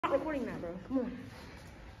not recording that, bro. Come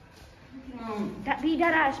on. That be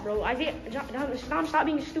dead ass, bro. Isaiah, John, stop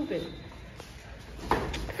being stupid. What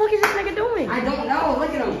the fuck is this nigga doing? I don't know.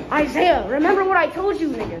 Look at him. Isaiah, remember what I told you,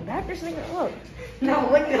 nigga. Back this nigga up. No,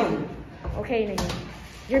 look at him. Okay, nigga.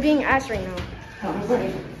 You're being ass right now.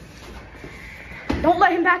 Don't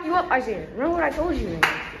let him back you up, Isaiah. Remember what I told you,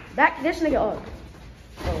 nigga. Back this nigga up.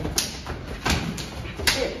 Oh.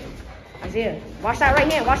 Isaiah, watch that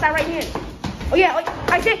right hand. Watch that right hand. Oh, yeah.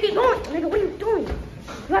 Isaiah, keep going. Nigga, what are you doing?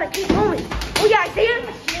 You gotta keep going. Oh, yeah, Isaiah.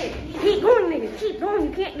 Keep going, nigga. Keep going.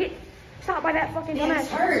 You can't get stopped by that fucking dumbass.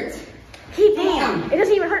 It hurts. Keep going. It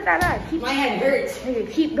doesn't even hurt that bad. My head hurts. Nigga,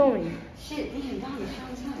 keep going. Shit, damn, Donnie,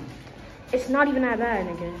 calm down. It's not even that bad,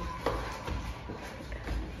 nigga.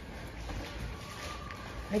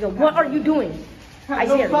 Nigga, what are you doing?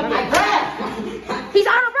 Isaiah, remember? He's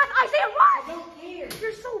out of breath. Isaiah, what? I don't care.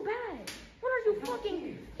 You're so bad. What are you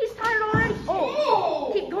fucking? He's tired already.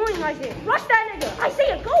 Oh, keep going, Isaiah. Rush that nigga.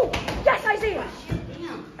 Isaiah, go. Yes, Isaiah.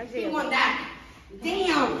 Damn. Isaiah. He won that.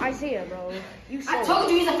 Damn. Isaiah, bro. You. I told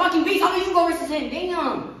you he's a fucking beast. How about you go versus him?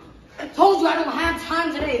 Damn. I told you I don't have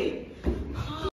time today.